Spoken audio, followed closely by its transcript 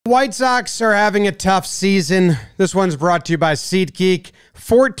White Sox are having a tough season. This one's brought to you by SeatGeek.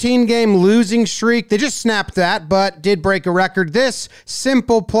 14-game losing streak. They just snapped that, but did break a record. This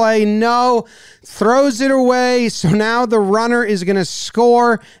simple play, no, throws it away. So now the runner is going to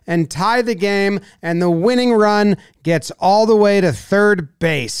score and tie the game, and the winning run gets all the way to third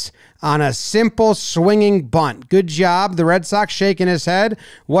base on a simple swinging bunt. Good job. The Red Sox shaking his head.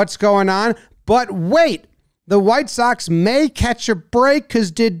 What's going on? But wait. The White Sox may catch a break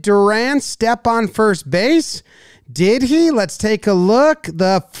because did Duran step on first base? Did he? Let's take a look.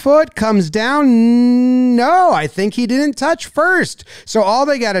 The foot comes down. No, I think he didn't touch first. So all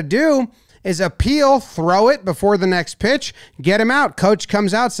they got to do is appeal, throw it before the next pitch, get him out. Coach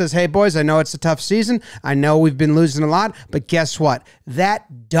comes out, says, hey, boys, I know it's a tough season. I know we've been losing a lot, but guess what?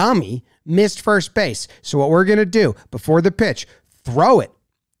 That dummy missed first base. So what we're going to do before the pitch, throw it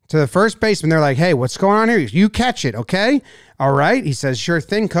to the first baseman. They're like, hey, what's going on here? You catch it, okay? All right. He says, sure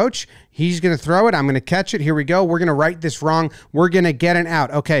thing, coach. He's going to throw it. I'm going to catch it. Here we go. We're going to right this wrong. We're going to get it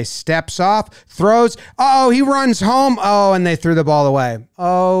out. Okay, steps off, throws. Oh, he runs home. Oh, and they threw the ball away.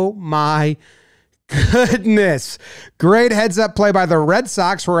 Oh, my goodness. Great heads-up play by the Red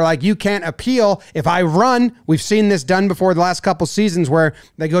Sox where, like, you can't appeal. If I run, we've seen this done before the last couple seasons where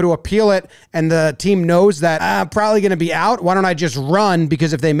they go to appeal it and the team knows that I'm probably going to be out. Why don't I just run?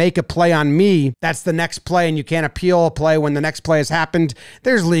 Because if they make a play on me, that's the next play, and you can't appeal a play when the next play has happened.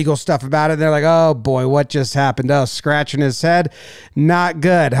 There's legal stuff about it. They're like, oh, boy, what just happened? Oh, scratching his head. Not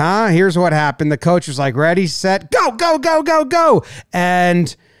good, huh? Here's what happened. The coach was like, ready, set, go, go, go, go, go.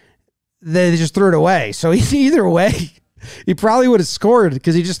 And they just threw it away. So either way, he probably would have scored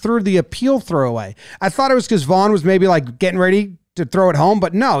because he just threw the appeal throw away. I thought it was because Vaughn was maybe like getting ready to throw it home,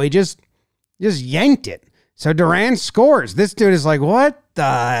 but no, he just yanked it. So Duran scores. This dude is like, what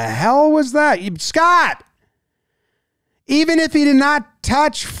the hell was that? Scott, even if he did not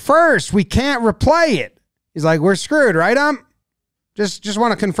touch first, we can't replay it. He's like, we're screwed, right? Just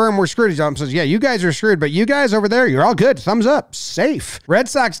want to confirm we're screwed. He says, yeah, you guys are screwed, but you guys over there, you're all good. Thumbs up. Safe. Red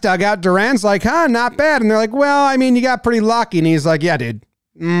Sox dugout. Duran's like, not bad. And they're like, well, I mean, you got pretty lucky. And he's like, yeah, dude.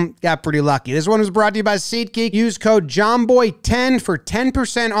 Got pretty lucky. This one was brought to you by SeatGeek. Use code Jomboy10 for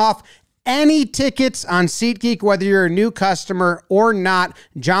 10% off any tickets on SeatGeek, whether you're a new customer or not.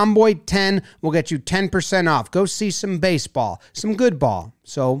 Jomboy10 will get you 10% off. Go see some baseball, some good ball.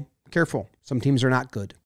 So careful. Some teams are not good.